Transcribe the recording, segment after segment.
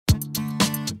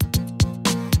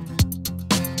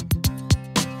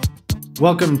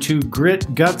Welcome to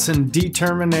Grit, Guts, and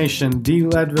Determination, the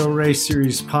Leadville Race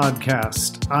Series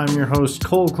podcast. I'm your host,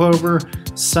 Cole Klober,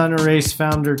 son of race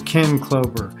founder Ken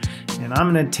Klober, and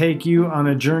I'm going to take you on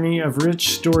a journey of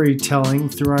rich storytelling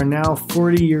through our now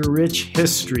 40-year rich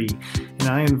history. And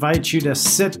I invite you to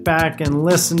sit back and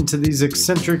listen to these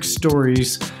eccentric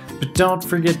stories, but don't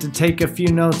forget to take a few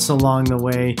notes along the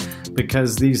way,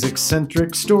 because these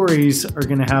eccentric stories are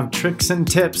going to have tricks and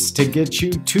tips to get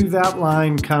you to that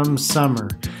line come summer.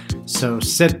 So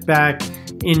sit back,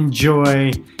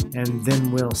 enjoy, and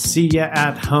then we'll see you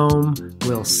at home.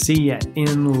 We'll see you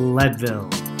in Leadville.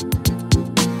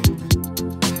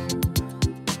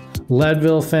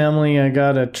 Leadville family, I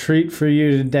got a treat for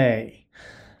you today.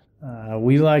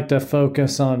 We like to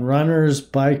focus on runners,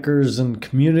 bikers, and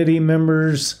community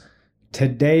members.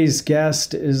 Today's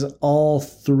guest is all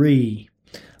three.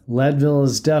 Leadville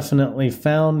has definitely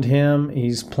found him.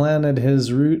 He's planted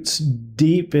his roots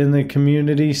deep in the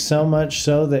community, so much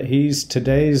so that he's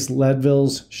today's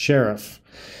Leadville's sheriff.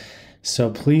 So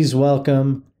please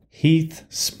welcome Heath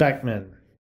Speckman.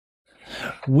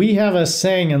 We have a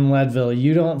saying in Leadville,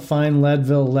 you don't find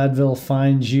Leadville, Leadville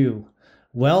finds you.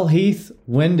 Well, Heath,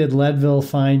 when did Leadville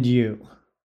find you?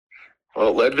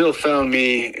 Well, Leadville found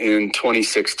me in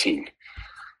 2016.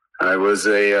 I was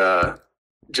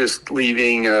just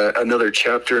leaving another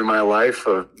chapter in my life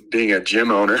of being a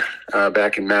gym owner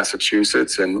back in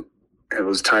Massachusetts, and it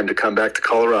was time to come back to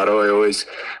Colorado. I always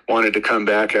wanted to come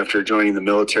back after joining the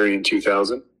military in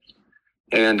 2000,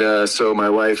 and so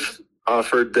my wife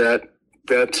offered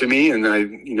that to me, and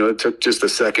it took just a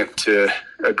second to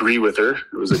agree with her.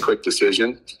 It was a quick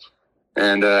decision,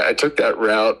 and I took that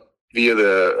route via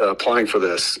applying for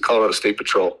this Colorado State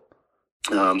Patrol.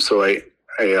 So I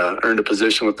earned a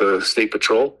position with the State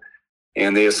Patrol,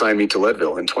 and they assigned me to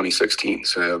Leadville in 2016.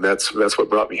 So that's what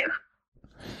brought me here.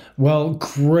 Well,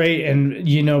 great.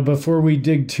 And, before we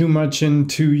dig too much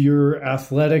into your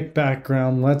athletic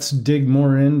background, let's dig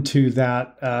more into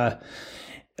that,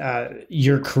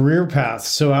 your career path.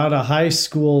 So out of high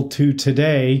school to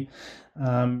today,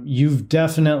 you've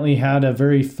definitely had a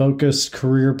very focused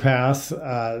career path.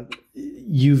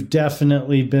 You've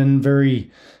definitely been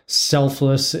very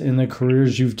selfless in the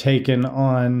careers you've taken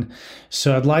on.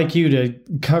 So I'd like you to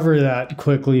cover that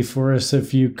quickly for us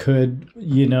if you could.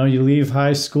 You leave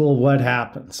high school, what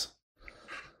happens?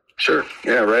 Sure.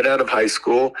 Yeah, right out of high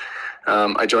school,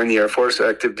 I joined the Air Force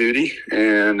active duty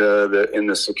and in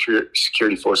the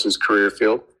security forces career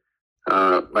field.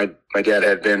 My dad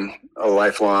had been a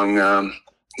lifelong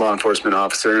law enforcement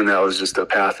officer, and that was just a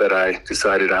path that I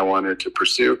decided I wanted to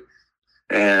pursue.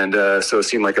 And so it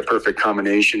seemed like a perfect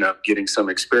combination of getting some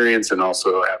experience and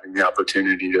also having the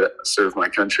opportunity to serve my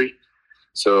country.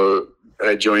 So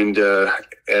I joined at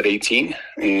 18,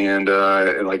 and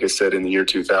like I said, in the year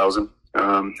 2000,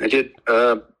 I did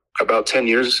about 10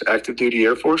 years active duty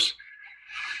Air Force.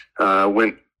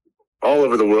 Went all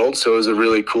over the world, so it was a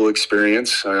really cool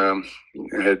experience. I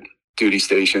had duty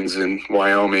stations in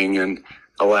Wyoming and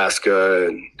Alaska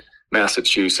and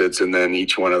Massachusetts, and then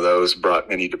each one of those brought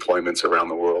many deployments around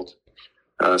the world.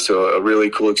 So a really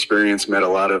cool experience, met a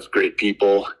lot of great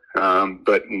people.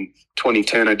 But in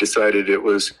 2010, I decided it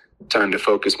was time to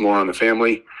focus more on the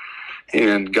family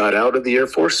and got out of the Air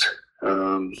Force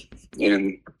and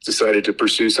decided to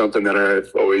pursue something that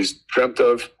I've always dreamt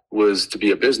of, was to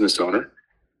be a business owner.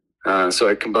 So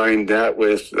I combined that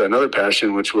with another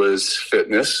passion, which was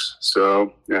fitness.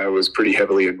 So I was pretty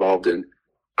heavily involved in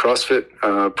CrossFit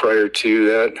prior to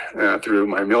that through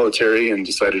my military, and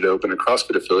decided to open a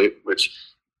CrossFit affiliate, which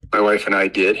my wife and I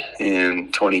did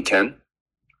in 2010.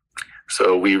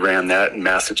 So we ran that in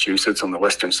Massachusetts on the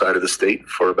western side of the state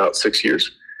for about 6 years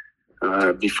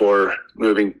before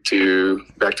moving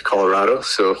back to Colorado.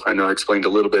 So I know I explained a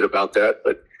little bit about that,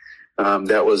 but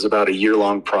that was about a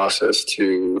year-long process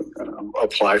to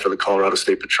apply for the Colorado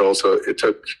State Patrol. So it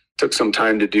took some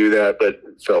time to do that, but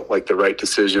it felt like the right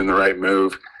decision, the right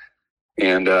move.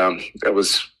 And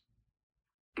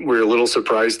we were a little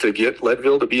surprised to get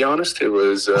Leadville, to be honest. It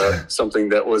was something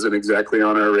that wasn't exactly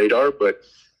on our radar, but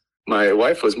my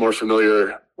wife was more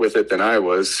familiar with it than I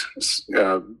was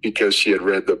because she had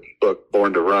read the book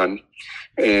Born to Run.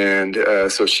 And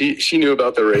so she knew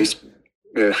about the race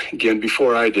again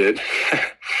before I did.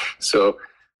 So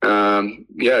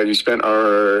we spent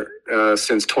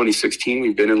since 2016,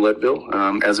 we've been in Leadville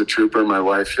as a trooper. My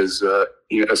wife is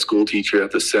a school teacher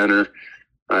at the center,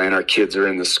 and our kids are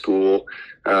in the school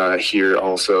here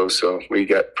also. So we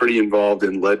got pretty involved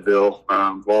in Leadville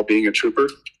while being a trooper.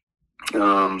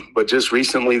 But just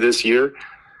recently this year,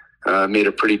 made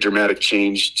a pretty dramatic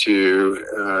change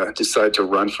to decide to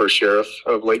run for sheriff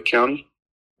of Lake County.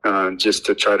 just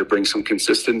to try to bring some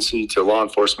consistency to law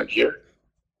enforcement here.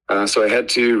 So I had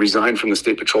to resign from the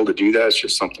State Patrol to do that. It's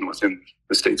just something within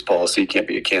the state's policy. You can't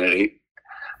be a candidate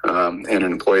and an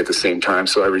employee at the same time.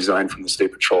 So I resigned from the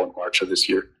State Patrol in March of this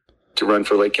year to run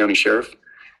for Lake County Sheriff.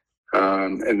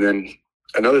 And then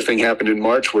another thing happened in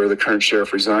March where the current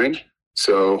sheriff resigned.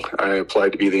 So I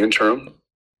applied to be the interim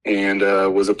and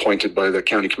was appointed by the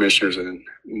county commissioners in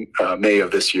May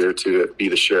of this year to be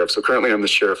the sheriff. So currently I'm the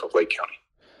sheriff of Lake County.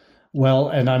 Well,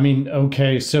 and I mean,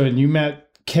 okay, so and you met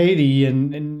Katie,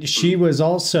 and she was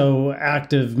also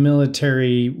active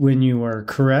military when you were,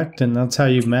 correct? And that's how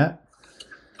you met?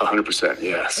 100%,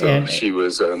 yeah. So she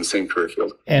was in the same career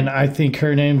field. And I think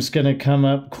her name's going to come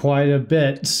up quite a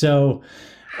bit. So,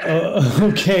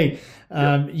 okay,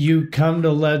 you come to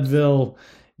Leadville,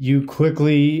 you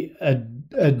quickly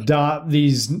adopt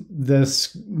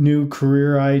this new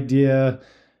career idea.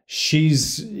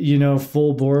 She's,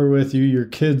 full bore with you. Your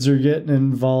kids are getting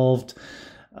involved.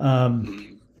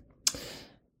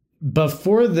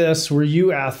 Before this, were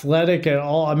you athletic at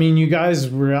all? I mean, you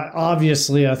guys were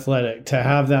obviously athletic. To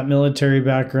have that military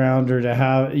background or to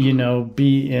have,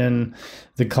 be in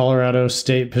the Colorado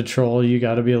State Patrol, you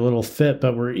got to be a little fit.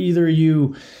 But were either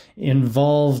you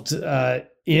involved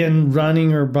in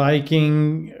running or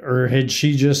biking, or had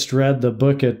she just read the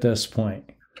book at this point?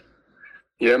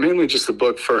 Yeah, mainly just the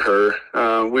book for her.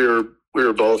 We were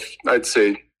both, I'd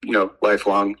say,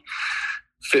 lifelong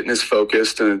fitness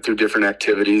focused and through different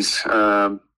activities.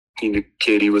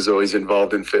 Katie was always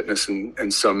involved in fitness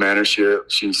in some manner.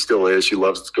 She still is. She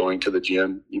loves going to the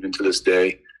gym even to this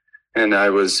day. And I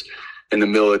was in the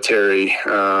military,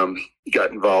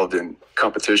 got involved in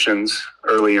competitions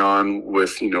early on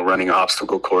with, running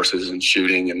obstacle courses and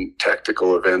shooting and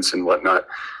tactical events and whatnot.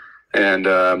 And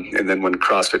then when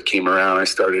CrossFit came around, I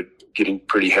started getting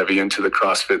pretty heavy into the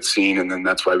CrossFit scene. And then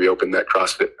that's why we opened that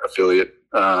CrossFit affiliate.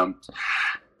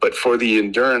 But for the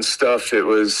endurance stuff, it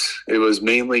was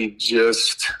mainly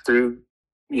just through,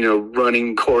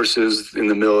 running courses in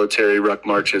the military, ruck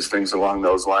marches, things along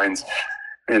those lines.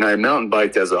 And I mountain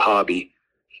biked as a hobby,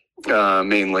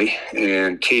 mainly.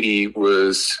 And Katie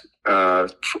was,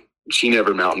 she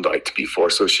never mountain biked before,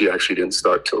 so she actually didn't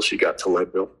start till she got to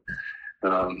Leadville.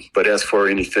 But as for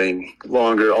anything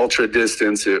longer, ultra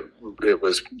distance, that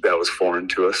was foreign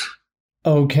to us.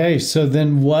 Okay, so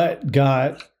then what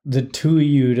got the two of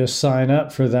you to sign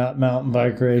up for that mountain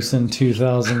bike race in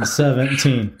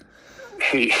 2017?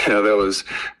 Yeah, that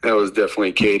was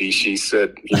definitely Katie. She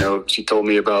said, she told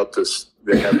me about this.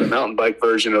 They have the mountain bike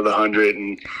version of the 100,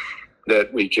 and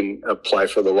that we can apply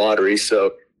for the lottery.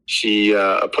 So she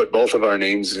put both of our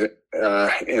names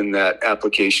in that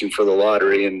application for the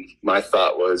lottery, and my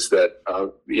thought was that,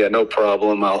 no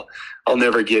problem. I'll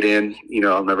never get in.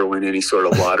 I'll never win any sort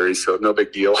of lottery, so no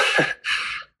big deal.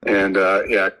 And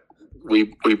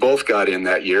we both got in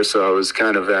that year, so I was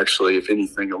kind of actually, if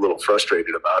anything, a little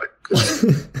frustrated about it. 'Cause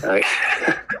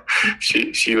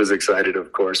she was excited,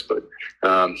 of course, but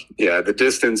the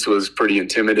distance was pretty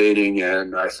intimidating,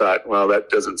 and I thought, well, that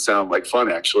doesn't sound like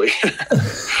fun, actually.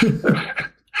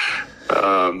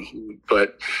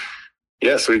 But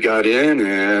yes, we got in,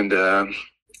 and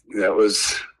that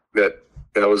was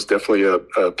definitely a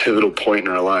pivotal point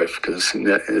in our life, because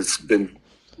it's been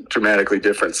dramatically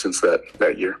different since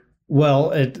that year.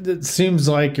 Well, it seems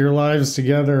like your lives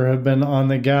together have been on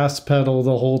the gas pedal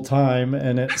the whole time,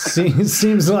 and it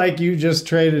seems like you just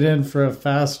traded in for a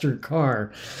faster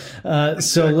car.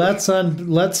 So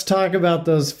let's talk about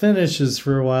those finishes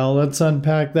for a while. Let's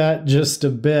unpack that just a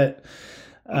bit.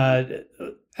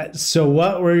 So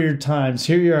what were your times?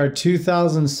 Here you are,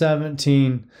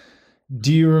 2017.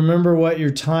 Do you remember what your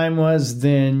time was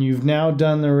then? You've now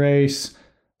done the race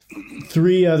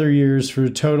 3 other years for a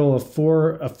total of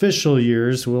 4 official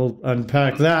years. We'll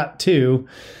unpack that too.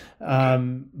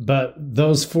 But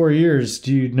those 4 years,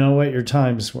 do you know what your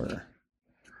times were?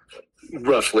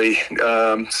 Roughly.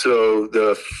 So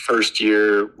the first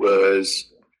year was,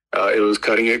 it was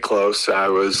cutting it close. I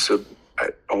was,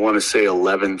 I want to say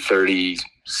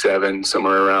 11:37,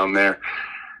 somewhere around there.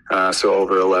 So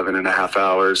over 11 and a half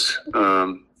hours.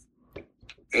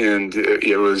 And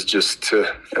it was just, a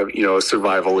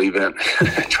survival event,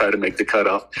 try to make the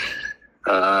cutoff.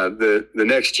 The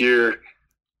next year,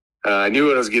 I knew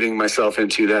what I was getting myself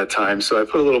into that time. So I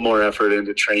put a little more effort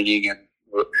into training and,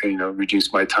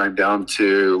 reduced my time down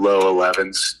to low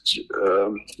 11s,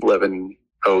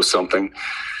 11:0 something.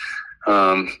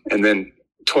 And then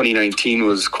 2019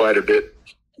 was quite a bit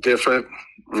different.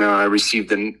 I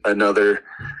received another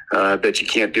I bet you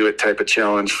can't do it type of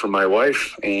challenge from my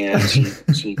wife, and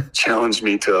she challenged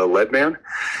me to a Leadman.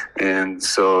 And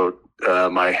so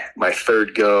my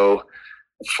third go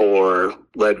for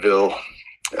Leadville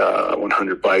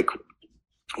 100 bike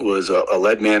was a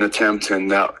Leadman attempt, and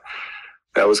that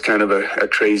was kind of a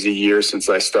crazy year since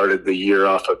I started the year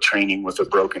off of training with a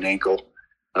broken ankle.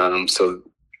 So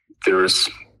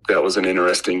that was an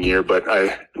interesting year, but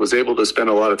I was able to spend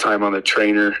a lot of time on the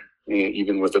trainer,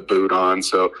 even with a boot on.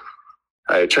 So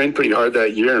I trained pretty hard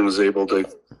that year and was able to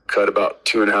cut about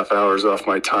 2.5 hours off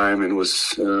my time, and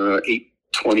was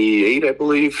 8:28, I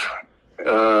believe,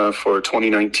 for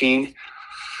 2019.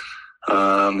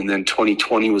 And then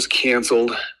 2020 was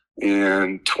canceled,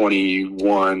 and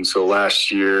 21. So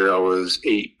last year I was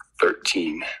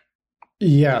 8:13.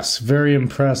 Yes, very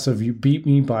impressive. You beat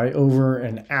me by over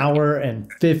an hour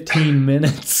and 15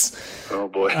 minutes. Oh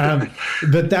boy.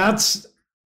 But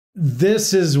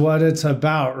this is what it's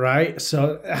about, right?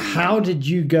 So how did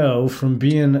you go from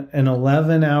being an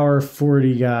 11-hour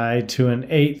 40 guy to an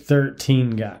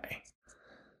 8:13 guy?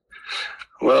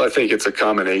 Well, I think it's a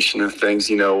combination of things.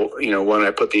 When I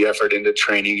put the effort into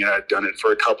training, and I've done it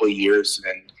for a couple of years,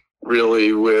 and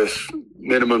really with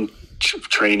minimum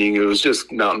training, it was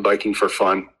just mountain biking for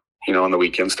fun, on the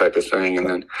weekends type of thing. And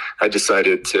then I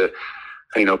decided to,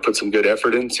 put some good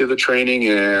effort into the training,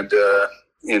 and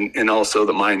also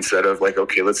the mindset of like,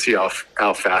 okay, let's see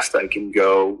how fast I can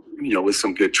go, with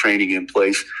some good training in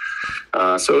place.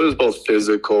 So it was both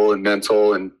physical and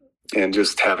mental, and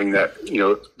just having that,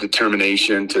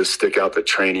 determination to stick out the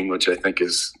training, which I think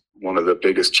is one of the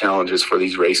biggest challenges for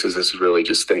these races, is really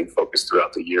just staying focused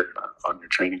throughout the year on your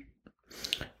training.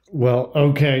 Well,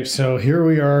 okay, so here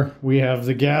we are. We have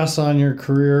the gas on your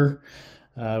career.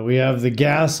 We have the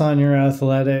gas on your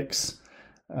athletics.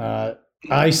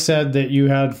 I said that you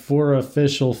had 4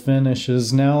 official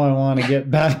finishes. Now I want to get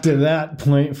back to that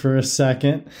point for a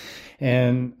second.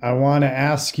 And I want to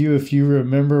ask you if you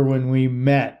remember when we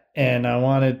met. And I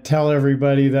want to tell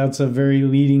everybody that's a very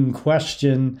leading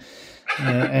question.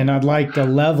 And I'd like to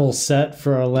level set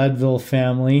for a Leadville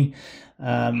family.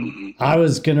 I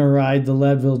was going to ride the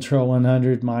Leadville Trail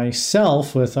 100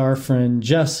 myself with our friend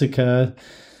Jessica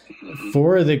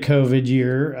for the COVID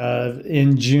year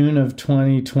in June of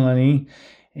 2020.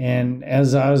 And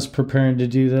as I was preparing to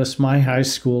do this, my high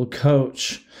school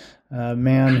coach, a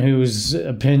man whose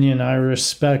opinion I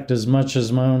respect as much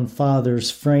as my own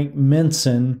father's, Frank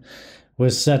Minson,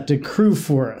 was set to crew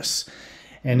for us.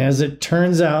 And as it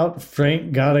turns out,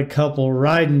 Frank got a couple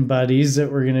riding buddies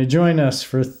that were going to join us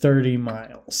for 30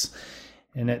 miles.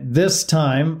 And at this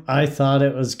time, I thought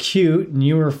it was cute, and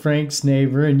you were Frank's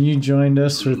neighbor, and you joined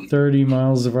us for 30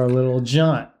 miles of our little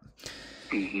jaunt.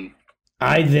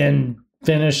 I then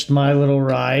finished my little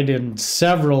ride in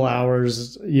several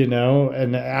hours,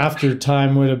 and after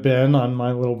time would have been on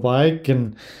my little bike,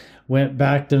 and went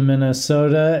back to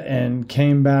Minnesota and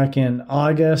came back in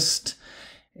August.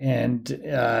 And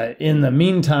in the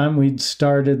meantime, we'd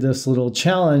started this little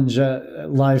challenge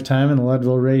at Lifetime in the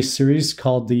Leadville Race Series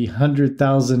called the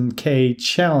 100,000K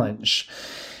Challenge.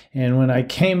 And when I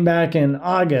came back in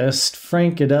August,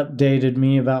 Frank had updated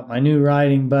me about my new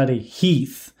riding buddy,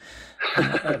 Heath.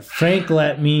 Frank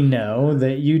let me know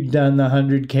that you'd done the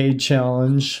 100K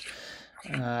Challenge.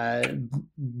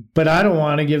 But I don't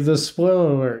want to give the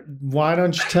spoiler alert. Why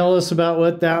don't you tell us about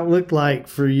what that looked like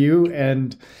for you?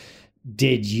 And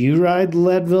did you ride the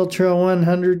Leadville Trail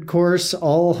 100 course,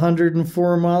 all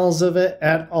 104 miles of it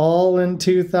at all in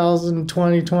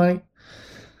 2020?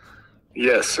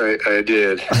 Yes, I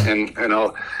did. And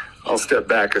I'll step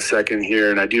back a second here.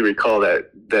 And I do recall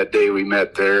that day we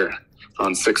met there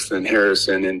on 6th and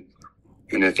Harrison.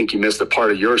 And I think you missed a part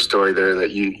of your story there,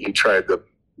 that you tried to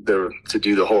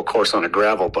do the whole course on a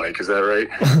gravel bike. Is that right?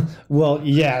 Well,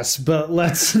 yes, but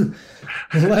let's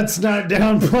not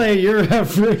downplay your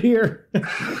effort here.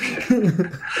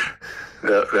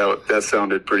 That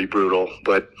sounded pretty brutal,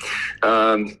 but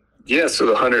so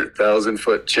the 100,000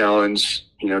 foot challenge,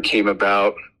 came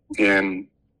about, and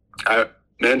I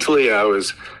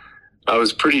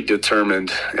was pretty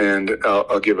determined. And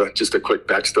I'll give just a quick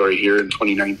backstory here. In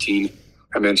 2019,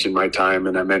 I mentioned my time,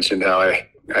 and I mentioned how I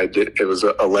did. It was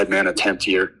a Leadman attempt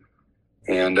year,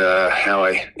 and how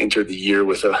I entered the year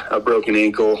with a broken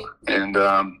ankle. And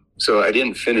so I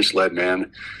didn't finish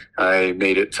Leadman. I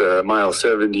made it to mile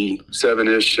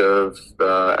 77-ish of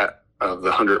the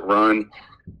 100 run,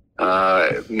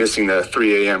 missing the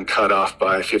 3 a.m. cutoff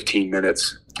by 15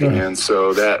 minutes. And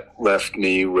so that left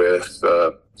me with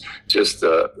just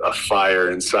a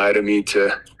fire inside of me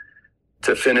to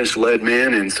finish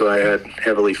Leadman. And so I had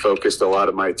heavily focused a lot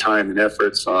of my time and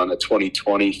efforts on a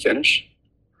 2020 finish.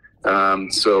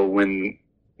 So when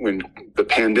when the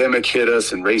pandemic hit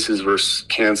us and races were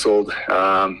canceled,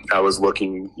 I was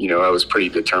looking, I was pretty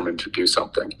determined to do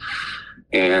something.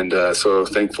 And so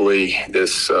thankfully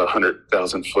this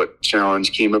 100,000 foot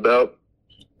challenge came about,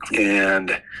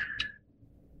 and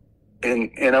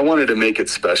I wanted to make it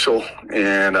special.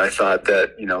 And I thought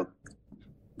that,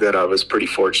 that I was pretty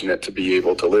fortunate to be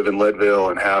able to live in Leadville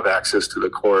and have access to the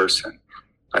course. And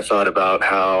I thought about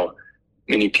how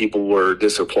many people were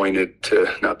disappointed to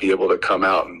not be able to come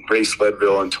out and race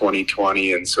Leadville in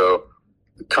 2020. And so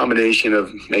the combination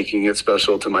of making it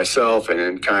special to myself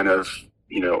and kind of,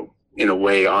 in a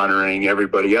way honoring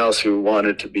everybody else who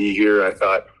wanted to be here, I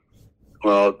thought,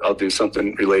 well, I'll do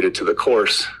something related to the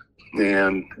course.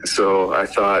 And so I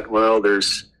thought, well,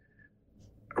 there's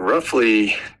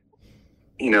roughly,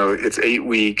 it's 8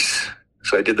 weeks.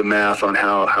 So I did the math on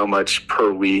how much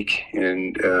per week,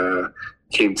 and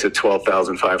came to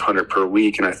 12,500 per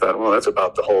week. And I thought, well, that's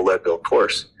about the whole Leadville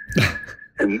course.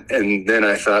 And then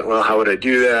I thought, well, how would I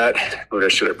do that? Or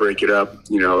should I break it up,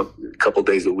 a couple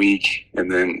days a week? And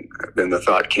then the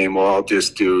thought came, well, I'll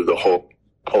just do the whole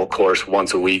course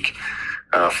once a week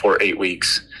for 8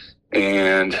 weeks.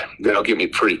 And that'll get me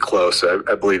pretty close.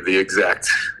 I believe the exact,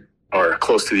 or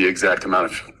close to the exact amount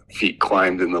of feet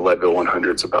climbed in the Leadville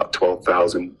 100 is about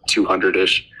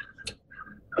 12,200-ish.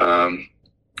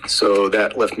 So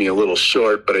that left me a little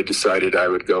short, but I decided I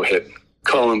would go hit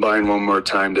Columbine one more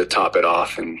time to top it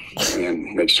off and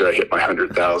make sure I hit my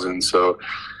 100,000. So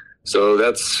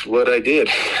that's what I did.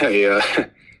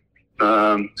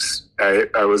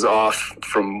 I was off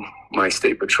from my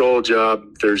state patrol job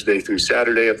Thursday through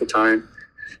Saturday at the time.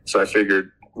 So I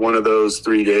figured one of those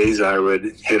 3 days I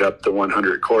would hit up the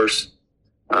 100 course,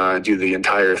 do the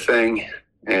entire thing.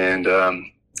 And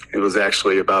it was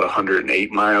actually about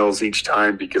 108 miles each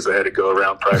time because I had to go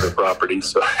around private property.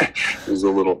 So it was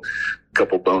a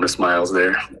couple bonus miles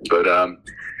there. But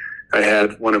I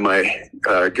had one of my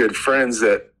good friends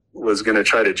that was going to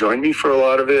try to join me for a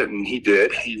lot of it, and he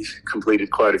did. He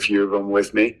completed quite a few of them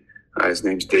with me. His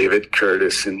name's David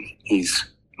Curtis, and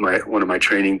he's one of my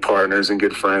training partners and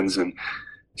good friends. And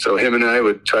so him and I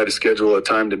would try to schedule a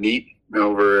time to meet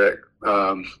over at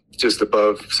just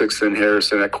above 6th and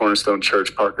Harrison at Cornerstone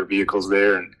Church, park our vehicles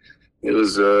there. And it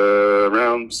was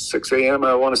around 6 a.m.,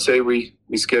 I want to say, we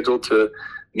scheduled to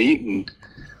meet and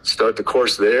start the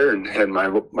course there, and had my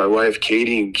wife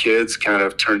Katie and kids kind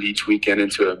of turned each weekend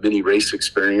into a mini race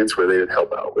experience where they would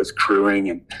help out with crewing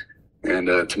and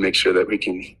to make sure that we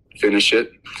can finish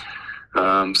it.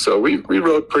 So we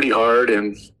rode pretty hard,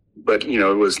 but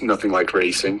it was nothing like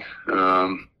racing.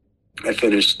 I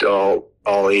finished all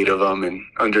 8 of them in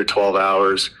under 12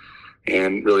 hours,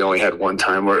 and really only had one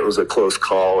time where it was a close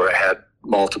call where I had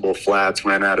multiple flats,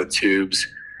 ran out of tubes,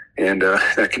 and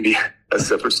that can be a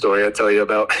separate story I tell you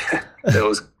about. That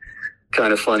was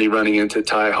kind of funny, running into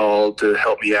Ty Hall to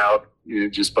help me out,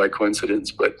 just by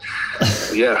coincidence. But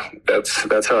yeah,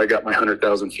 that's how I got my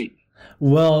 100,000 feet.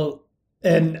 Well,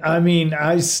 and I mean,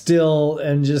 I still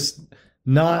am just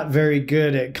not very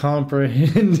good at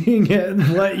comprehending it,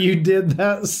 what you did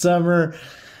that summer.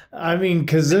 I mean,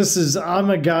 because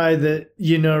I'm a guy that,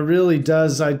 really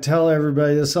does, I tell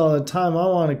everybody this all the time, I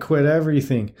want to quit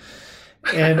everything.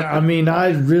 And I mean, I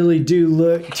really do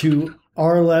look to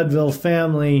our Leadville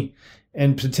family,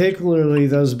 and particularly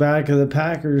those back of the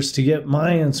packers, to get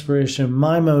my inspiration,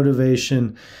 my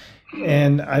motivation.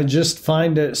 And I just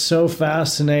find it so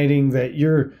fascinating that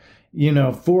you're,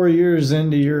 4 years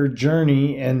into your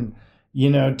journey, and,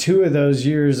 2 of those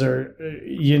years are,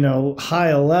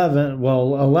 high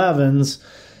 11s.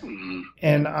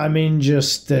 And I mean,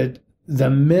 just the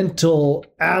mental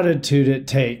attitude it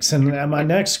takes. And my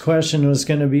next question was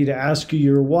going to be to ask you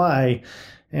your why.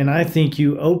 And I think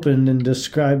you opened and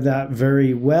described that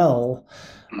very well.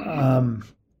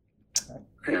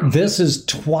 This is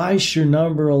twice your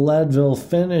number of Leadville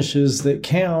finishes that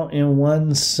count in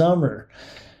one summer.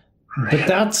 But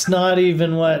that's not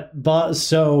even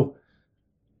so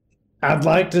I'd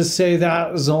like to say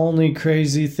that was the only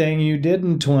crazy thing you did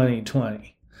in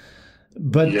 2020.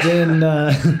 But then,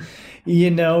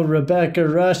 Rebecca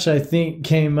Rush, I think,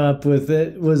 came up with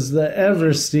it, was the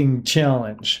Everesting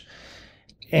Challenge.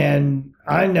 And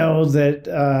I know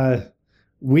that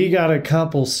we got a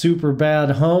couple super bad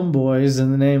homeboys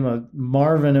in the name of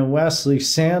Marvin and Wesley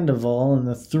Sandoval, and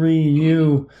the 3 of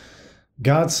you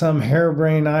got some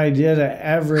harebrained idea to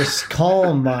Everest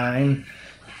Columbine.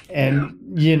 And,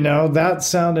 that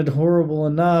sounded horrible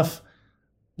enough.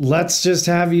 Let's just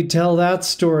have you tell that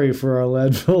story for our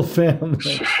Leadville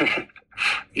family.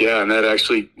 Yeah, and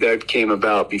that came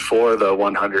about before the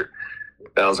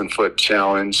 100,000 foot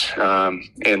challenge.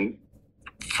 And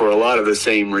for a lot of the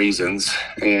same reasons,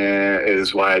 and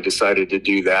is why I decided to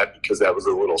do that, because that was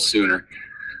a little sooner.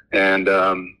 And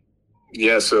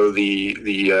so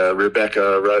the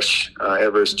Rebecca Rush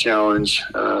Everest Challenge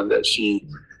that she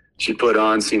put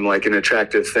on seemed like an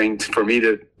attractive thing for me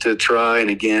to try. And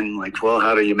again, like, well,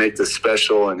 how do you make this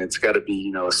special? And it's got to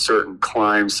be, a certain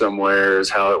climb somewhere is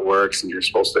how it works. And you're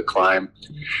supposed to climb,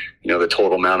 the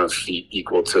total amount of feet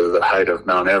equal to the height of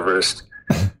Mount Everest.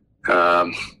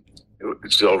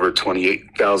 It's over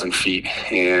 28,000 feet.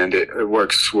 And it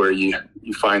works where you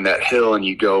find that hill and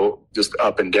you go just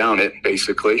up and down it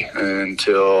basically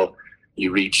until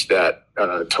you reach that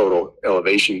total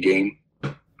elevation gain.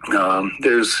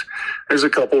 There's a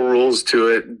couple rules to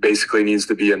it. Basically needs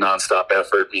to be a nonstop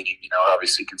effort, meaning,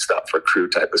 obviously you can stop for crew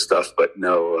type of stuff, but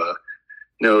no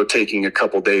taking a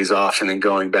couple days off and then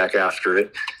going back after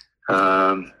it.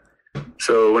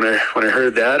 So when I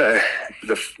heard that,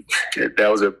 that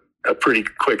was a pretty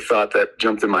quick thought that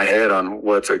jumped in my head on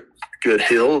what's a good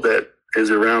hill that is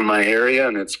around my area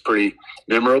and it's pretty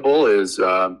memorable is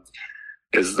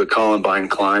the Columbine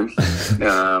climb.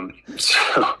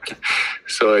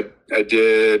 So I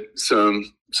did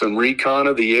some recon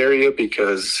of the area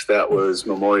because that was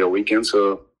Memorial Weekend.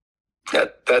 So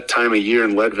at that time of year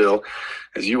in Leadville,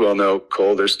 as you well know,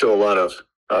 Cole, there's still a lot of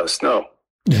snow.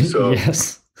 So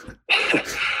yes.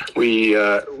 we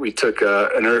took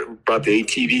brought the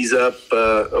ATVs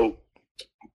up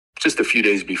just a few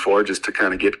days before, just to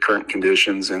kind of get current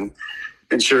conditions, and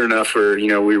sure enough,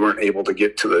 we weren't able to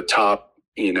get to the top,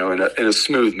 in a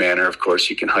smooth manner. Of course,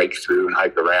 you can hike through and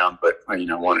hike around, but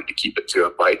wanted to keep it to a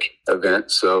bike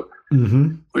event, so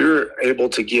we were able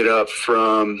to get up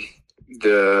from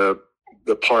the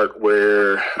part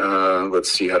where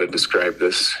let's see how to describe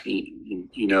this.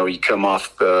 You come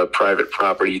off the private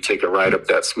property, you take a ride up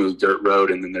that smooth dirt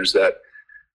road, and then there's that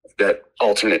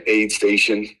alternate aid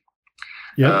station.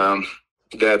 Yeah.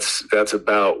 That's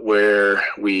about where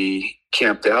we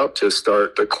camped out to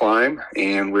start the climb,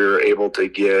 and we were able to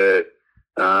get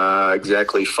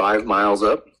exactly 5 miles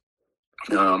up.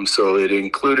 So it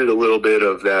included a little bit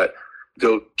of that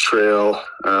goat trail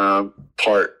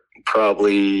part,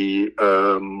 probably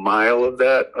a mile of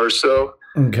that or so.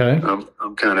 Okay.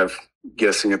 I'm kind of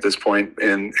guessing at this point,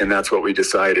 and that's what we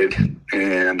decided.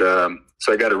 And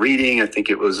so I got a reading. I think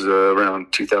it was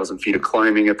around 2,000 feet of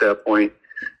climbing at that point,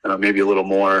 maybe a little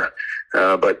more.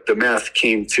 But the math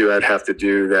came to I'd have to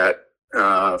do that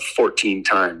 14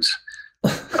 times.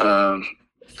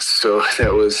 So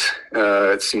that was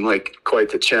it seemed like quite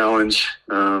the challenge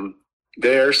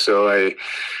there. So I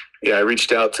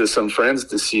reached out to some friends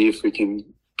to see if we can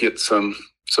get some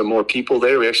more people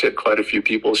there. We actually had quite a few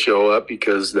people show up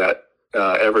because that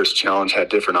Everest challenge had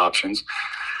different options.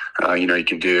 You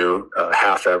can do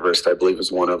half Everest, I believe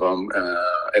is one of them.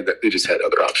 And they just had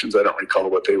other options. I don't recall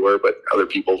what they were, but other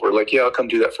people were like, yeah, I'll come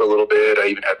do that for a little bit. I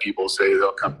even had people say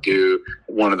they'll come do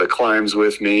one of the climbs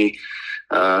with me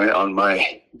on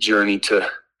my journey to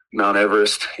Mount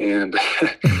Everest. And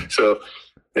so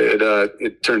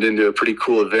it turned into a pretty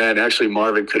cool event. Actually,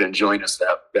 Marvin couldn't join us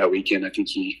that weekend. I think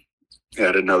he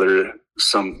had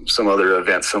some other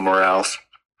event somewhere else.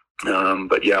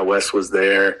 But yeah, Wes was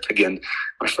there. Again,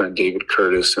 my friend David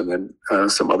Curtis, and then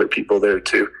some other people there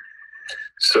too.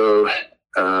 So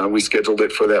we scheduled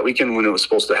it for that weekend when it was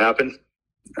supposed to happen,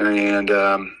 and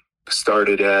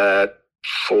started at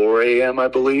 4 a.m., I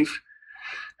believe.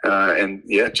 And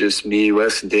yeah, just me,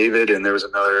 Wes, and David, and there was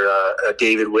another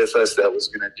David with us that was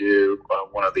going to do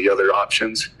one of the other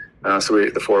options. So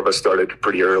the four of us started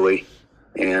pretty early.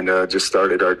 And just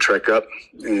started our trek up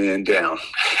and down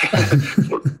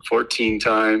 14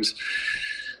 times.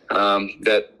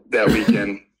 That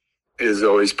weekend is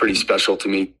always pretty special to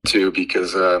me too,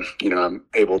 because I'm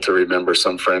able to remember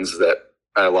some friends that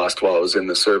I lost while I was in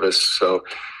the service. So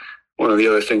one of the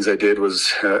other things I did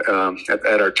was at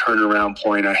our turnaround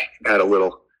point, I had a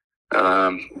little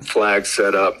flag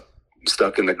set up,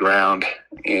 stuck in the ground,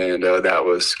 and that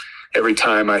was. Every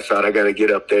time I thought I got to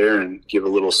get up there and give a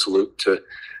little salute to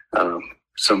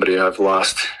somebody I've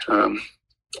lost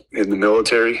in the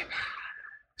military.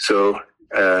 So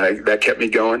that kept me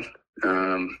going.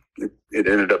 It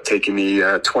ended up taking me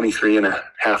 23 and a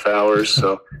half hours,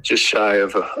 so just shy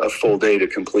of a full day to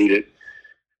complete it.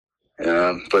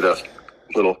 But a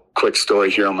little quick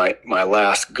story here on my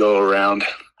last go around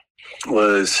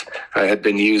was I had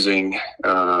been using,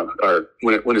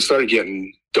 when it started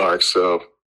getting dark, so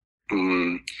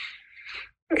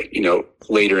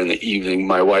later in the evening,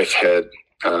 my wife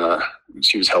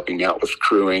she was helping me out with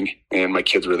crewing, and my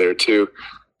kids were there too.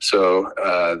 So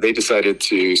they decided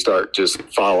to start just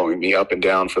following me up and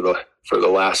down for the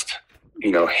last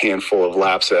handful of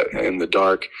laps in the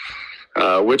dark,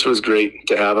 which was great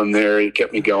to have him there. He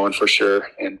kept me going for sure.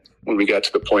 And when we got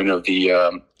to the point of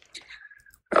the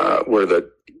where the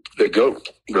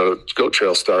goat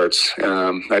trail starts,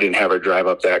 I didn't have her drive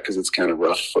up that because it's kind of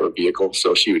rough for a vehicle.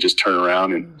 So she would just turn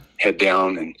around and head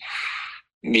down and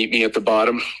meet me at the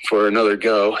bottom for another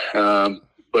go.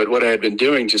 But what I had been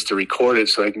doing just to record it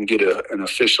so I can get an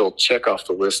official check off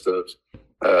the list of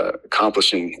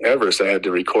accomplishing Everest, I had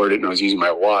to record it, and I was using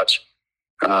my watch.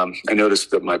 I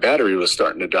noticed that my battery was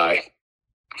starting to die,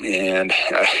 and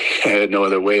I had no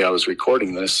other way I was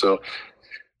recording this. So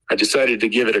I decided to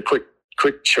give it a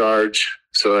quick charge.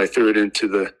 So I threw it into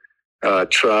the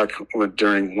truck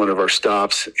during one of our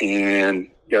stops and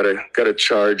got a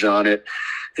charge on it.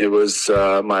 It was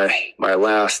my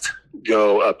last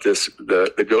go up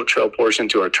the goat trail portion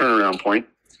to our turnaround point.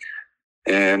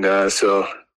 And so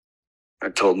I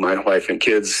told my wife and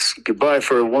kids goodbye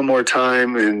for one more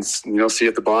time and, see you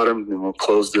at the bottom, and we'll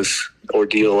close this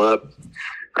ordeal up.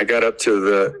 I got up to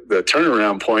the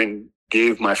turnaround point,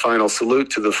 gave my final salute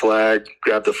to the flag,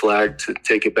 grabbed the flag to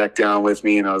take it back down with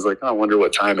me. And I was like, I wonder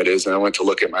what time it is. And I went to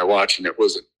look at my watch, and it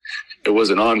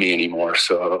wasn't on me anymore.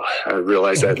 So I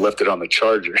realized I'd left it on the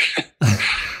charger.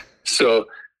 So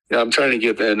I'm trying to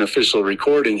get an official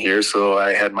recording here. So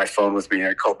I had my phone with me.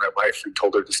 I called my wife and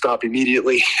told her to stop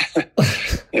immediately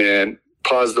and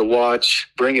pause the watch,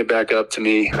 bring it back up to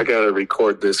me. I got to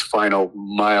record this final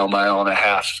mile and a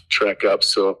half trek up.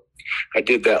 So I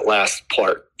did that last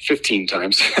part 15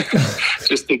 times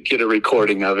just to get a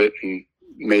recording of it, and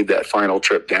made that final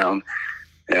trip down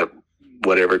at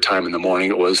whatever time in the morning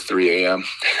it was, 3 a.m.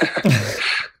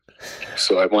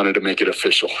 So I wanted to make it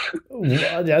official.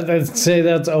 I'd say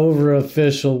that's over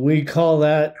official. We call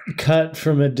that cut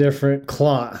from a different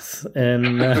cloth,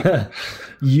 and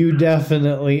you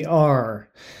definitely are.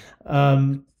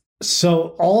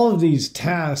 So all of these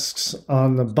tasks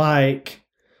on the bike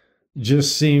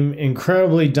just seem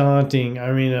incredibly daunting.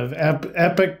 I mean, of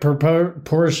epic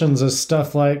proportions of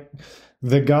stuff like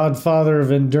the godfather of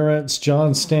endurance,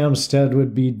 John Stamstead,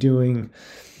 would be doing.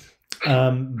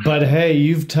 But hey,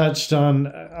 you've touched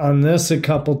on this a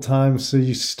couple times. So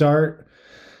you start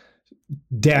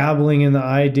dabbling in the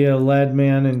idea of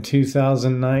Leadman in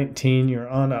 2019. You're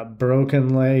on a broken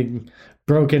leg,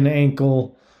 broken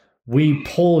ankle. We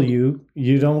pull you.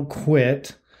 You don't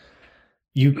quit.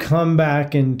 You come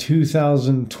back in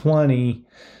 2020.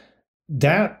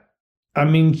 You're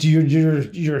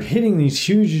hitting these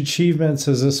huge achievements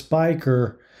as a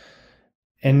spiker,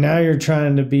 and now you're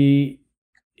trying to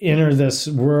enter this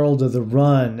world of the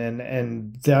run,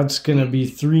 and that's going to be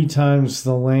 3 times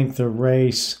the length of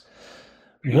race.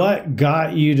 What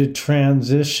got you to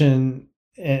transition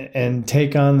and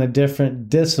take on the different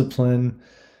discipline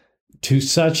to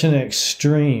such an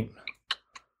extreme?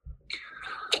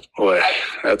 Boy,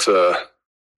 I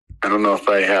don't know if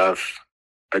I have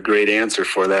a great answer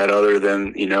for that, other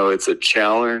than, it's a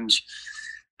challenge.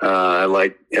 I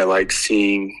like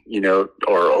seeing,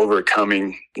 or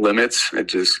overcoming limits.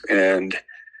 And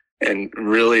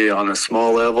really on a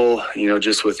small level,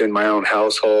 just within my own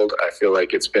household, I feel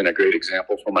like it's been a great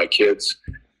example for my kids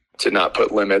to not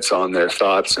put limits on their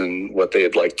thoughts and what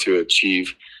they'd like to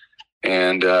achieve.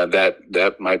 And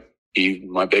that might be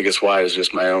my biggest why, is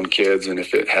just my own kids. And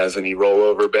if it has any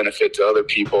rollover benefit to other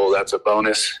people, that's a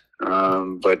bonus.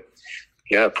 But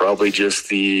yeah, probably just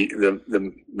the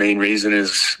main reason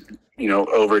is,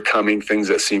 overcoming things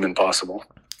that seem impossible.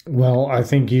 Well, I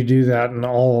think you do that in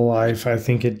all life. I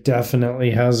think it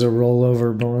definitely has a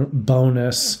rollover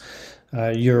bonus,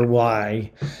 your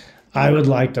why. I would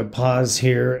like to pause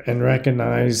here and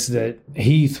recognize that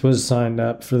Heath was signed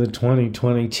up for the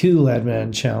 2022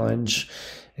 Leadman Challenge.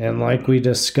 And like we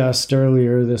discussed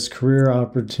earlier, this career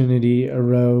opportunity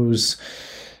arose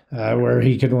where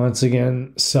he could once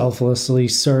again selflessly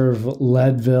serve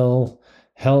Leadville,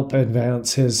 help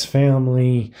advance his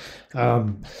family.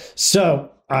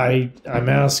 So I'm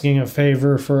asking a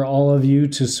favor for all of you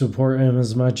to support him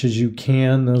as much as you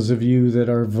can. Those of you that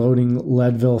are voting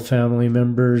Leadville family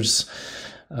members,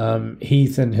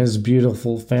 Heath and his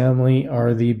beautiful family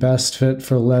are the best fit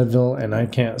for Leadville, and I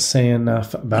can't say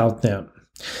enough about them.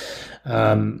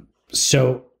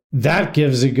 So that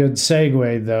gives a good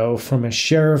segue, though, from a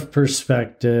sheriff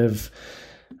perspective.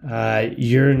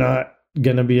 You're not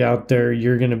going to be out there.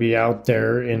 You're going to be out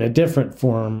there in a different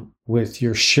form with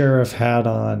your sheriff hat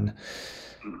on.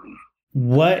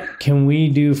 What can we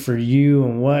do for you,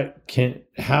 and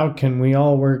how can we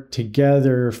all work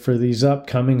together for these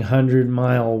upcoming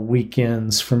 100-mile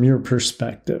weekends from your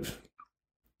perspective?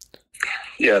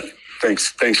 Yeah, thanks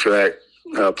for that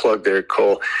plug there,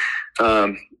 Cole.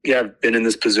 I've been in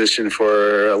this position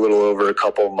for a little over a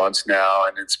couple of months now,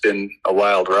 and it's been a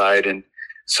wild ride. And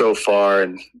so far,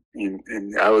 and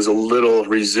I was a little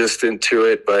resistant to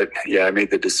it, but yeah, I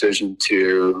made the decision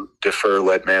to defer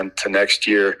Leadman to next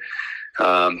year,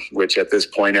 which at this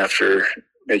point, after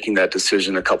making that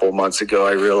decision a couple of months ago,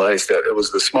 I realized that it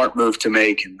was the smart move to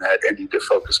make, and that I need to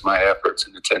focus my efforts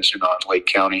and attention on Lake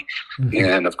County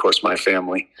and, of course, my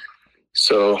family.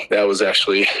 So that was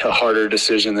actually a harder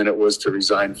decision than it was to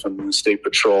resign from the State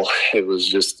Patrol. It was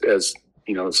just, as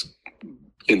you know, it's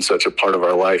been such a part of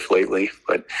our life lately.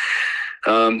 But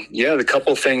the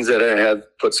couple things that I had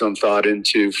put some thought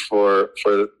into for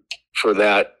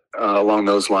that along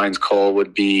those lines, Cole,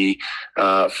 would be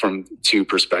from two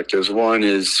perspectives. One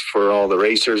is for all the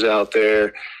racers out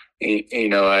there.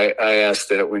 I asked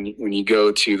that when you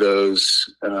go to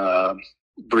those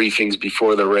briefings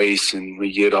before the race and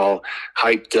we get all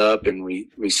hyped up and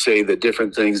we say the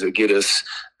different things that get us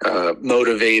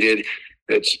motivated,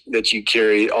 that you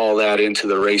carry all that into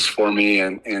the race for me,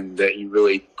 and that you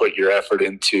really put your effort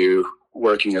into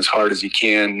working as hard as you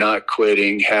can, not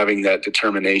quitting, having that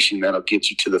determination that'll get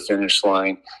you to the finish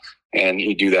line. And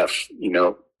you do that,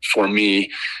 for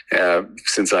me,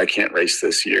 since I can't race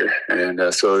this year.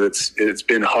 And so it's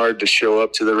been hard to show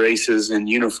up to the races in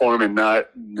uniform and not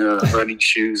running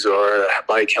shoes or a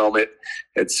bike helmet.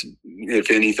 If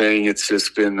anything, it's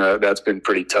just been, that's been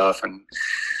pretty tough. And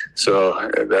so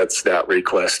that's that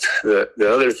request. The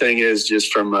other thing is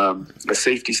just from a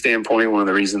safety standpoint, one of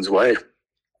the reasons why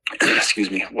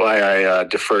I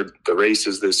deferred the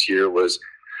races this year was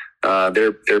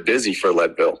they're busy for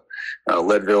Leadville.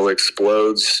 Leadville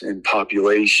explodes in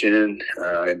population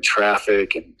and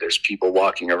traffic, and there's people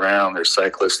walking around, there's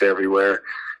cyclists everywhere,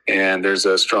 and there's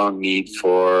a strong need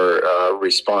for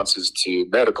responses to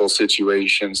medical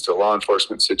situations, to law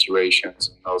enforcement situations,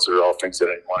 and those are all things that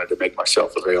I wanted to make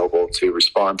myself available to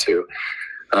respond to.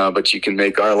 But you can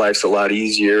make our lives a lot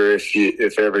easier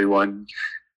if everyone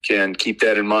can keep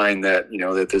that in mind, that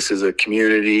that this is a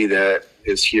community that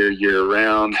is here year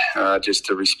round, just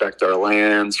to respect our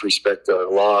lands, respect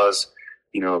our laws,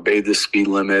 obey the speed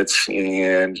limits,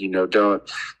 and don't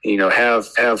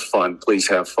have fun. Please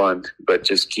have fun, but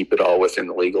just keep it all within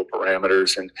the legal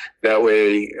parameters. And that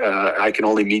way, I can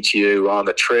only meet you on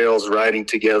the trails, riding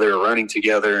together, running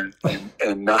together,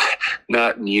 and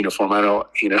not in uniform. I don't,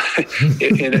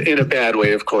 in a bad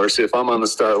way, of course. If I'm on the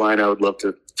start line, I would love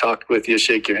to talk with you,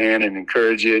 shake your hand, and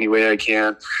encourage you any way I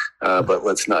can. But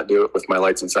let's not do it with my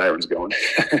lights and sirens going.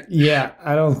 Yeah,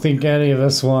 I don't think any of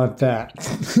us want that.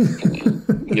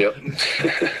 Yep.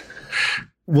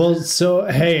 Well, so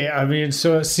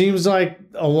it seems like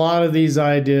a lot of these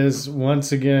ideas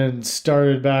once again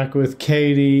started back with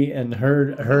Katie and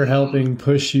her helping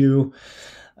push you.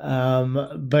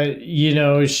 But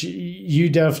you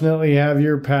definitely have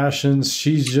your passions.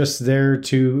 She's just there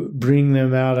to bring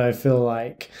them out, I feel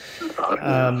like.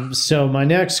 So my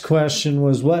next question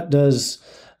was, what does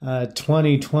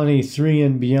 2023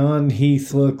 and beyond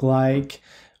Heath look like?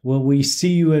 Will we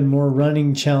see you in more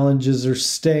running challenges or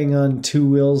staying on two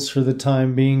wheels for the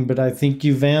time being? But I think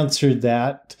you've answered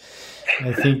that.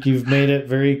 I think you've made it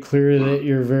very clear that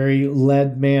you're very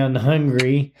Leadman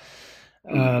hungry.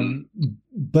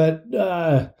 But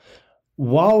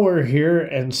while we're here,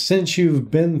 and since you've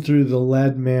been through the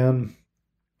Leadman,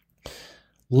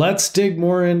 let's dig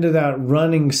more into that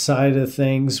running side of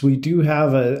things. We do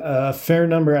have a fair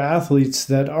number of athletes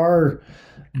that are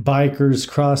bikers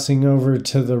crossing over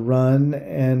to the run,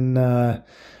 and I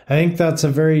think that's a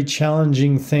very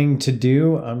challenging thing to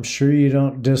do. I'm sure you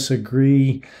don't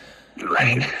disagree.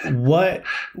 Right. What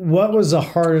was the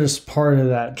hardest part of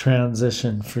that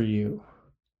transition for you?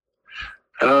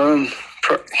 I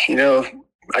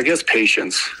guess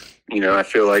patience. I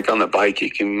feel like on the bike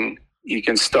you can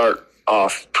start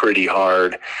off pretty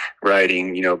hard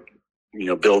riding,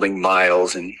 building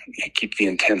miles and keep the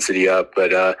intensity up.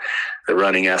 But the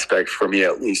running aspect for me,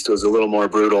 at least, was a little more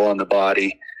brutal on the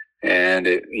body. And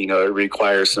it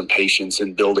requires some patience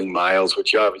in building miles,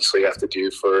 which you obviously have to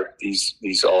do for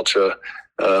these ultra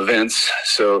events.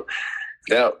 So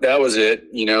that was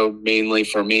it. Mainly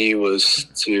for me was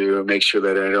to make sure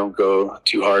that I don't go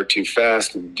too hard, too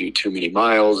fast, and do too many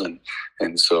miles. And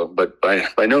so, but by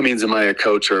no means am I a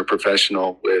coach or a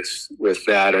professional with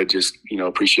that. I just,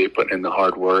 appreciate putting in the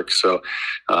hard work. So,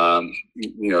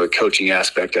 the coaching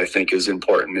aspect, I think, is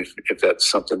important. If that's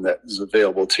something that is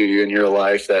available to you in your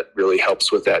life, that really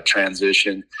helps with that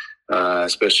transition.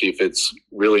 especially if it's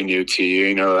really new to you.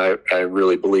 You know, I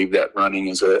really believe that running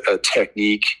is a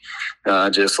technique,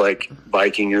 just like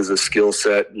biking is a skill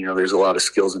set. You know, there's a lot of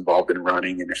skills involved in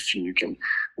running, and if you can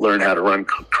learn how to run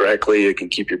correctly, it can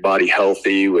keep your body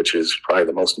healthy, which is probably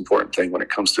the most important thing when it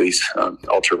comes to these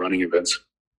ultra running events.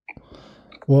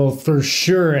 Well, for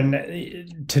sure.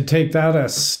 And to take that a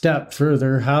step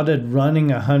further, how did running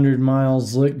 100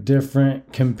 miles look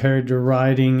different compared to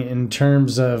riding in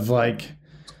terms of like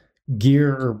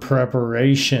gear or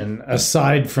preparation,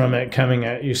 aside from it coming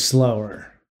at you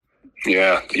slower?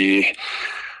 Yeah,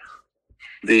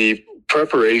 the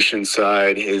preparation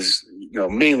side is, you know,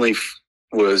 mainly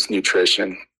was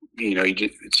nutrition. You know,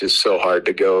 it's just so hard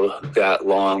to go that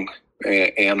long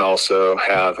and also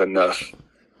have enough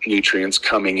nutrients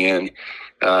coming in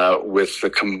with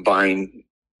the combined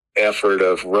effort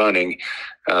of running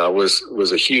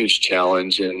was a huge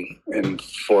challenge. And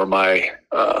for my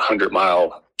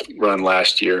 100-mile run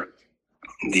last year,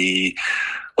 the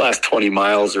last 20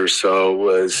 miles or so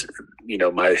was, you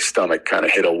know, my stomach kind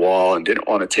of hit a wall and didn't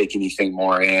want to take anything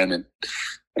more in.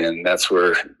 And that's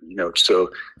where, you know,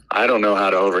 so I don't know how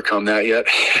to overcome that yet.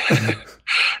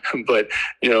 But,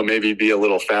 you know, maybe be a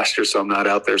little faster so I'm not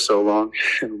out there so long.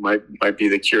 It might be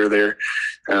the cure there.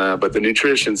 But the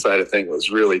nutrition side of things was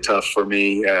really tough for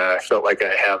me. I felt like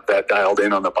I have that dialed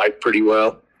in on the bike pretty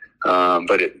well.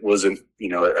 But it wasn't, you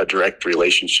know, a direct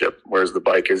relationship, whereas the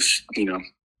bike is, you know,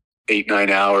 8-9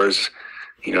 hours.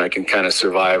 You know, I can kind of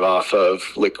survive off of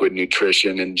liquid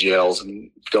nutrition and gels and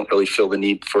don't really feel the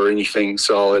need for anything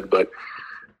solid. But,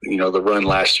 you know, the run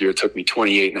last year took me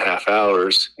 28.5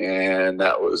 hours, and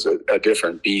that was a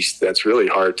different beast that's really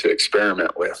hard to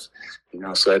experiment with. You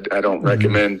know, so I don't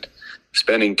recommend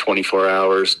spending 24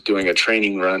 hours doing a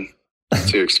training run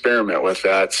to experiment with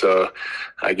that. So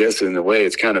I guess in a way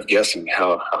it's kind of guessing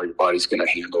how your body's going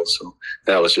to handle. So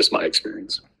that was just my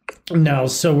experience. Now,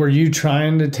 so were you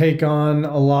trying to take on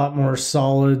a lot more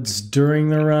solids during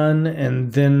the run?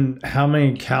 And then how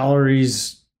many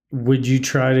calories would you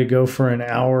try to go for an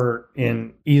hour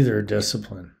in either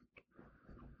discipline?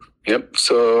 Yep.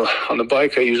 So on the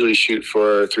bike, I usually shoot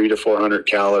for 300 to 400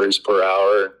 calories per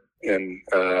hour. And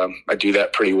I do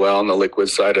that pretty well on the liquid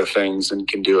side of things and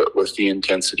can do it with the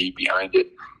intensity behind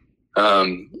it.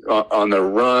 On the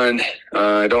run,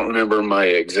 I don't remember my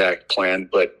exact plan,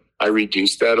 but I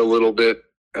reduced that a little bit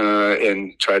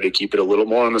and tried to keep it a little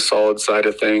more on the solid side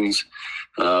of things.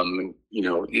 You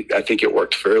know, I think it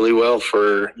worked fairly well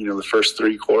for, you know, the first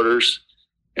 3 quarters.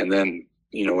 And then,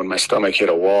 you know, when my stomach hit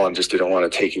a wall and just didn't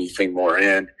want to take anything more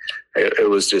in, it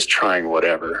was just trying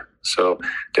whatever. So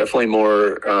definitely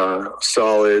more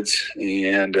solids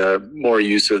and more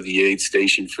use of the aid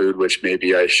station food, which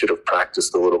maybe I should have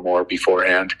practiced a little more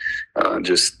beforehand.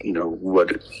 Just, you know,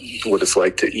 what it's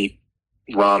like to eat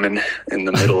ramen in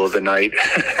the middle of the night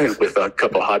with a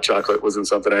cup of hot chocolate wasn't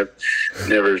something I've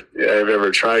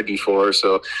ever tried before.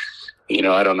 So, you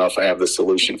know, I don't know if I have the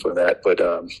solution for that, but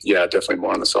yeah, definitely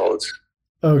more on the solids.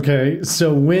 Okay.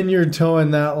 So when you're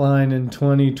towing that line in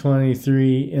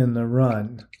 2023 in the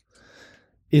run,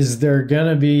 is there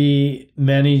going to be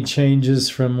many changes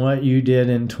from what you did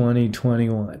in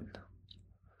 2021?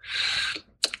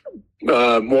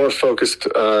 More focused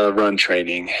run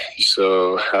training.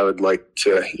 So I would like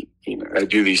to, you know, I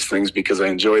do these things because I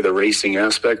enjoy the racing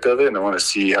aspect of it, and I want to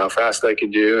see how fast I can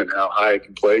do and how high I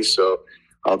can place. So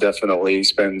I'll definitely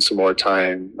spend some more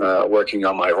time working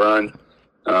on my run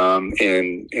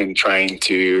and trying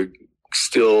to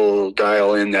still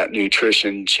dial in that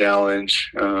nutrition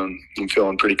challenge. I'm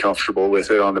feeling pretty comfortable with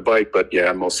it on the bike, but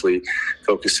yeah, I'm mostly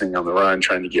focusing on the run,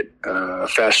 trying to get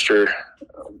faster,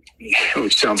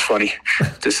 which sounds funny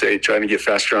to say, trying to get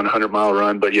faster on a 100-mile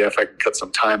run. But yeah, if I can cut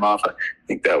some time off, I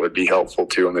think that would be helpful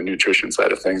too on the nutrition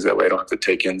side of things. That way I don't have to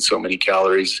take in so many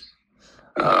calories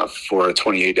for a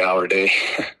 28-hour day.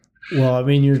 Well, I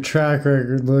mean, your track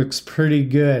record looks pretty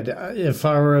good. If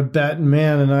I were a betting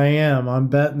man, and I am, I'm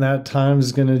betting that time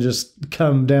is going to just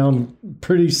come down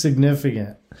pretty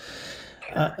significant.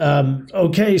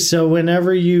 Okay, so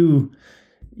whenever you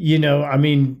know, I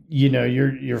mean, you know,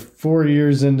 you're 4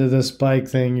 years into this bike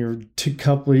thing, you're a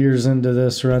couple of years into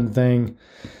this run thing.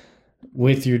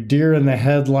 With your deer in the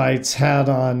headlights hat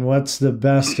on, what's the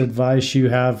best advice you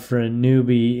have for a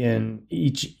newbie in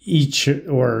each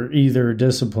or either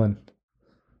discipline?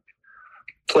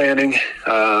 Planning.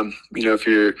 You know, if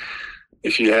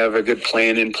you have a good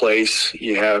plan in place,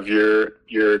 you have your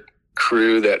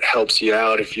crew that helps you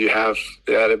out. If you have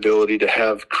that ability to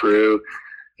have crew,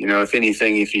 you know, if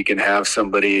anything, if you can have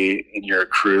somebody in your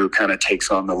crew kind of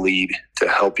takes on the lead to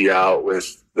help you out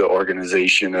with the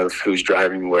organization of who's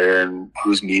driving where and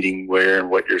who's meeting where and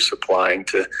what you're supplying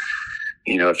to,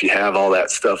 if you have all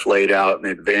that stuff laid out in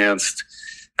advance,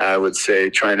 I would say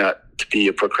try not to be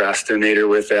a procrastinator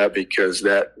with that, because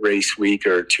that race week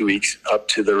or 2 weeks up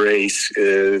to the race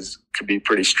could be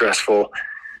pretty stressful,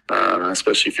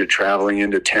 especially if you're traveling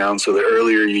into town. So the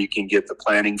earlier you can get the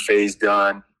planning phase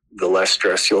done, the less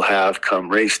stress you'll have come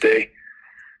race day.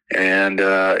 And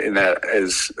that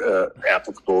is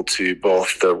applicable to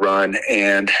both the run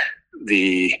and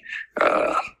the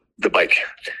bike.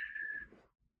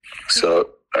 So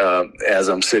as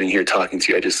I'm sitting here talking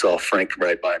to you, I just saw Frank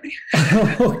right by me.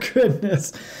 Oh,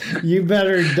 goodness. You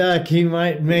better duck. He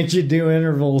might make you do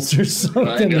intervals or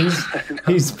something.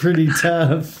 He's pretty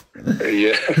tough.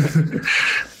 Yeah.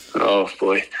 Oh,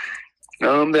 boy.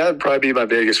 That would probably be my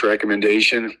biggest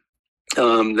recommendation.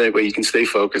 That way you can stay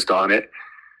focused on it.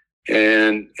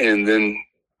 And then,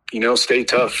 stay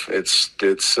tough.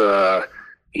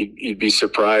 You'd be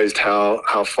surprised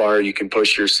how far you can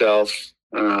push yourself.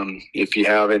 If you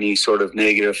have any sort of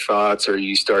negative thoughts, or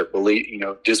you start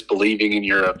disbelieving in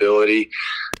your ability,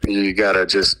 you got to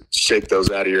just shake those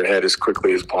out of your head as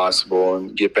quickly as possible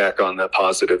and get back on the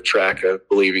positive track of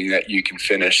believing that you can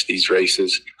finish these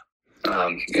races.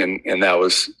 And that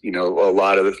was, a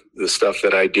lot of the stuff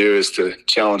that I do is to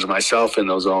challenge myself in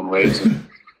those own ways.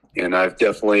 And I've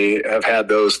definitely have had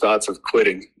those thoughts of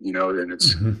quitting, and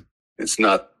it's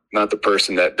not the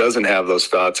person that doesn't have those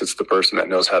thoughts. It's the person that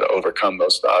knows how to overcome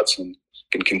those thoughts and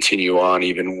can continue on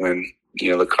even when,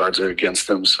 the cards are against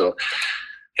them. So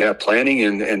yeah,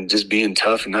 planning and just being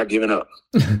tough and not giving up.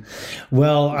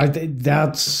 Well,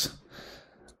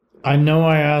 I know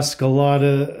I ask a lot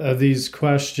of these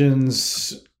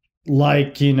questions,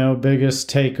 like, biggest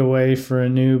takeaway for a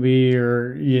newbie,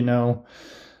 or,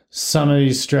 some of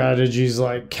these strategies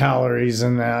like calories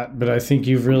and that, but I think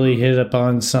you've really hit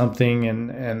upon something,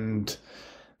 and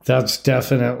that's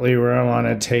definitely where I want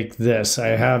to take this. I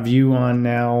have you on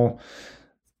now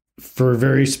for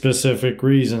very specific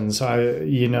reasons.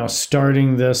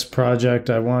 Starting this project,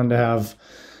 I wanted to have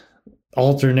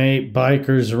alternate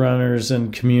bikers, runners,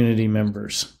 and community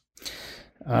members.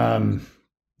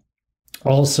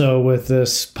 Also with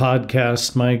this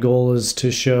podcast, my goal is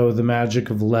to show the magic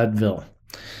of Leadville.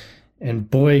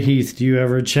 And boy, Heath, do you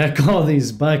ever check all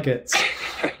these buckets?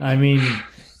 I mean,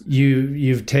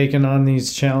 you've taken on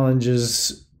these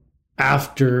challenges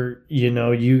after,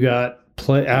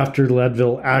 after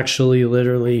Leadville actually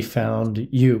literally found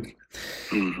you.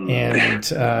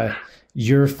 And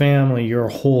your family, your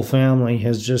whole family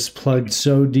has just plugged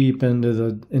so deep into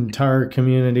the entire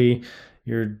community.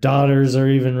 Your daughters are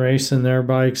even racing their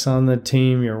bikes on the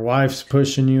team. Your wife's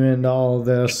pushing you into all of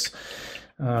this.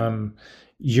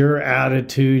 Your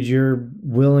attitude, your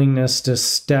willingness to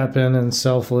step in and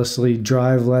selflessly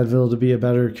drive Leadville to be a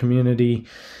better community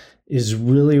is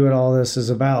really what all this is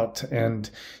about. And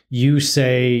you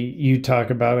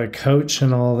talk about a coach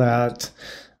and all that.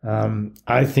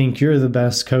 I think you're the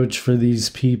best coach for these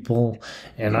people,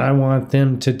 and I want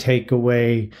them to take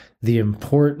away the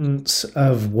importance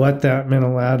of what that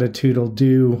mental attitude will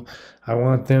do. I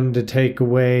want them to take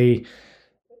away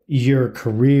your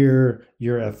career,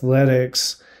 your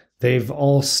athletics. They've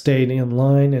all stayed in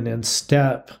line and in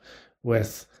step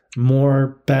with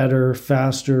more, better,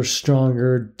 faster,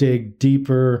 stronger, dig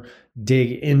deeper,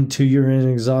 dig into your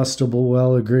inexhaustible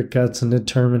well of grit, guts, and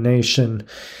determination.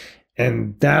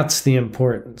 And that's the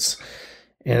importance.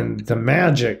 And the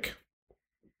magic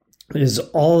is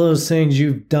all those things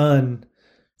you've done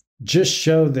just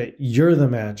show that you're the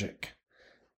magic,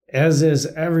 as is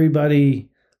everybody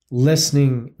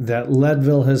listening that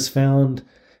Leadville has found,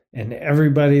 and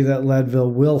everybody that Leadville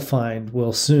will find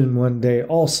will soon one day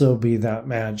also be that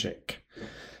magic.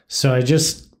 So I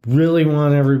just really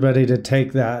want everybody to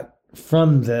take that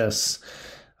from this.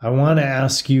 I want to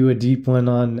ask you a deep one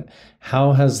on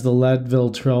how has the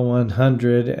Leadville Trail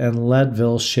 100 and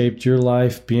Leadville shaped your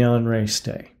life beyond race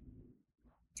day?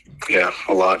 Yeah,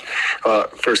 a lot.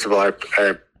 First of all, I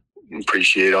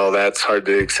appreciate all that. It's hard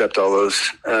to accept all those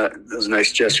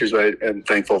nice gestures, but I'm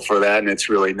thankful for that. And it's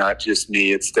really not just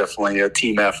me. It's definitely a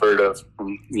team effort of,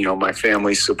 my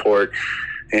family's support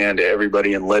and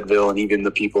everybody in Leadville, and even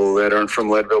the people that aren't from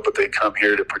Leadville, but they come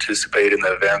here to participate in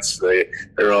the events.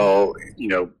 They're all,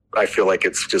 I feel like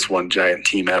it's just one giant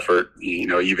team effort,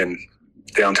 even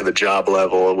down to the job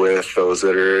level with those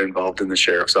that are involved in the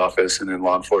sheriff's office and in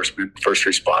law enforcement, first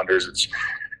responders.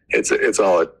 It's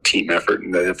all a team effort,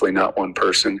 and definitely not one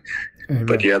person. Amen.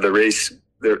 But yeah, the race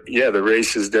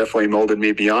has definitely molded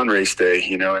me beyond race day,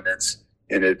 and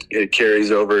and it carries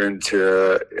over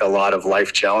into a lot of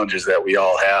life challenges that we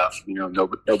all have.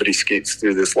 Nobody skates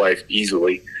through this life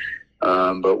easily.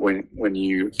 But when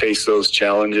you face those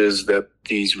challenges that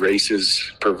these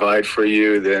races provide for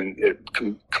you, then it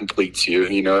completes you.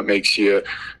 It makes you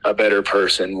a better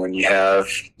person. When you have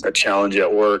a challenge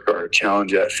at work or a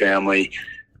challenge at family,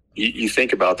 you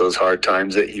think about those hard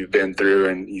times that you've been through,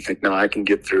 and you think, no, I can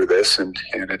get through this. And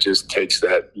it just takes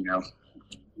that,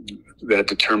 that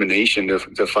determination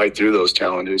to fight through those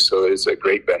challenges. So it's a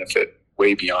great benefit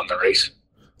way beyond the race.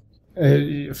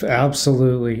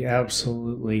 Absolutely.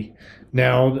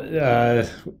 Now,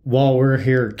 while we're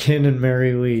here, Ken and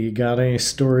Mary Lee, you got any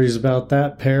stories about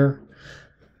that pair?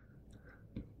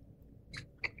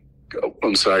 Oh,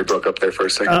 I'm sorry, I broke up there for a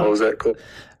second. What was that? Cool.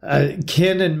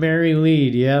 Ken and Mary Lee,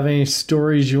 do you have any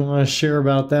stories you want to share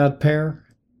about that pair?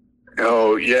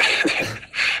 Oh, yeah.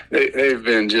 They've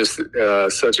been just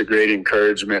such a great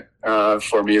encouragement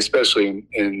for me, especially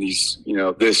in these,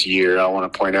 this year. I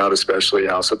want to point out especially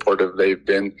how supportive they've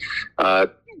been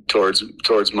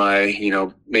towards my,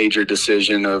 major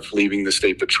decision of leaving the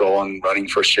state patrol and running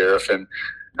for sheriff in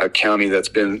a county that's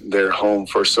been their home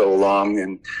for so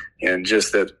long, and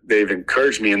just that they've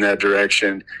encouraged me in that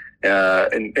direction.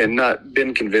 And not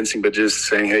been convincing, but just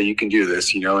saying, hey, you can do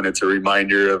this, and it's a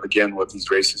reminder of, again, what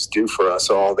these races do for us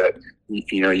all, that,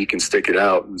 you can stick it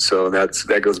out. And so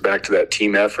that goes back to that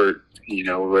team effort,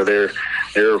 where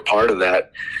they're a part of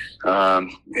that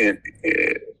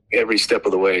every step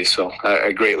of the way. So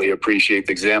I greatly appreciate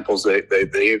the examples that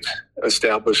they've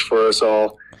established for us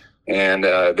all, and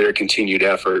their continued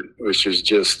effort, which is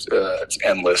just it's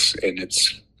endless, and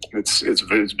it's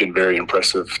been very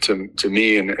impressive to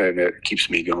me, and it keeps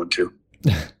me going too.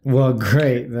 Well,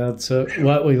 great. That's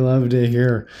what we love to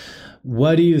hear.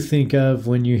 What do you think of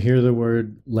when you hear the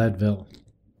word Leadville?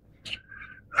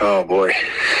 Oh boy.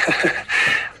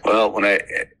 Well,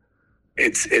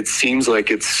 it seems like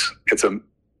it's a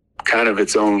kind of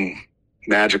its own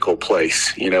magical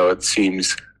place. It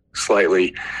seems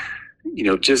slightly,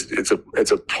 just it's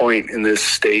a point in this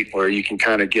state where you can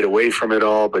kind of get away from it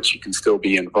all, but you can still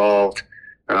be involved.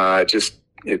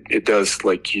 It does,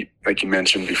 like you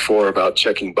mentioned before about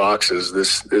checking boxes.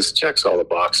 This checks all the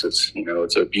boxes.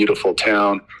 It's a beautiful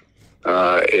town.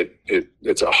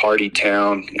 It's a hearty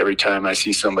town. Every time I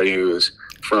see somebody who is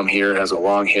from here, has a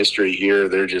long history here,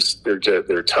 they're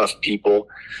tough people,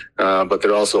 but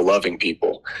they're also loving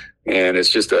people. And it's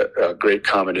just a great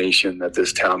combination that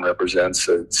this town represents.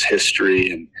 Its history,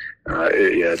 and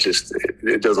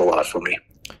it does a lot for me.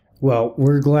 Well,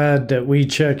 we're glad that we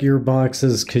check your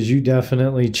boxes, because you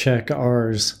definitely check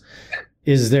ours.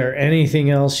 Is there anything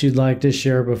else you'd like to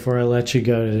share before I let you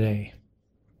go today?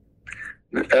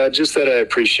 Just that I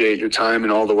appreciate your time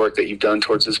and all the work that you've done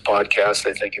towards this podcast.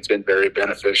 I think it's been very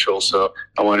beneficial. So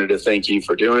I wanted to thank you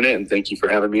for doing it, and thank you for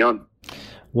having me on.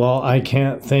 Well, I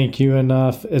can't thank you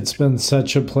enough. It's been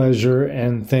such a pleasure,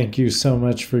 and thank you so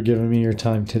much for giving me your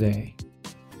time today.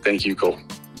 Thank you, Cole.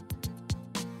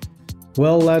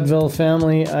 Well, Leadville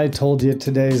family, I told you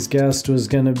today's guest was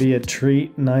going to be a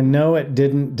treat, and I know it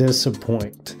didn't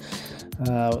disappoint.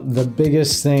 The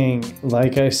biggest thing,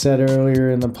 like I said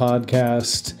earlier in the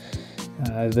podcast,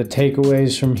 the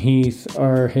takeaways from Heath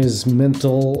are his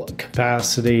mental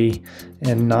capacity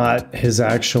and not his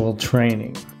actual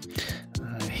training.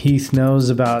 Heath knows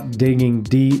about digging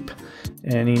deep,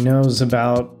 and he knows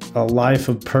about a life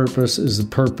of purpose is the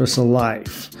purpose of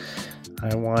life.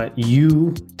 I want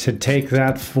you to take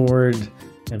that forward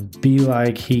and be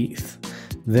like Heath.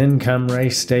 Then come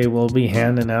race day, we'll be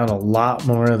handing out a lot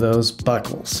more of those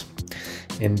buckles.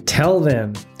 Until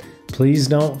then, please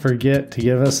don't forget to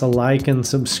give us a like and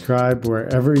subscribe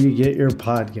wherever you get your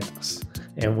podcasts.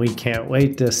 And we can't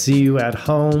wait to see you at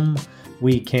home.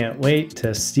 We can't wait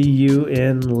to see you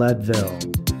in Leadville.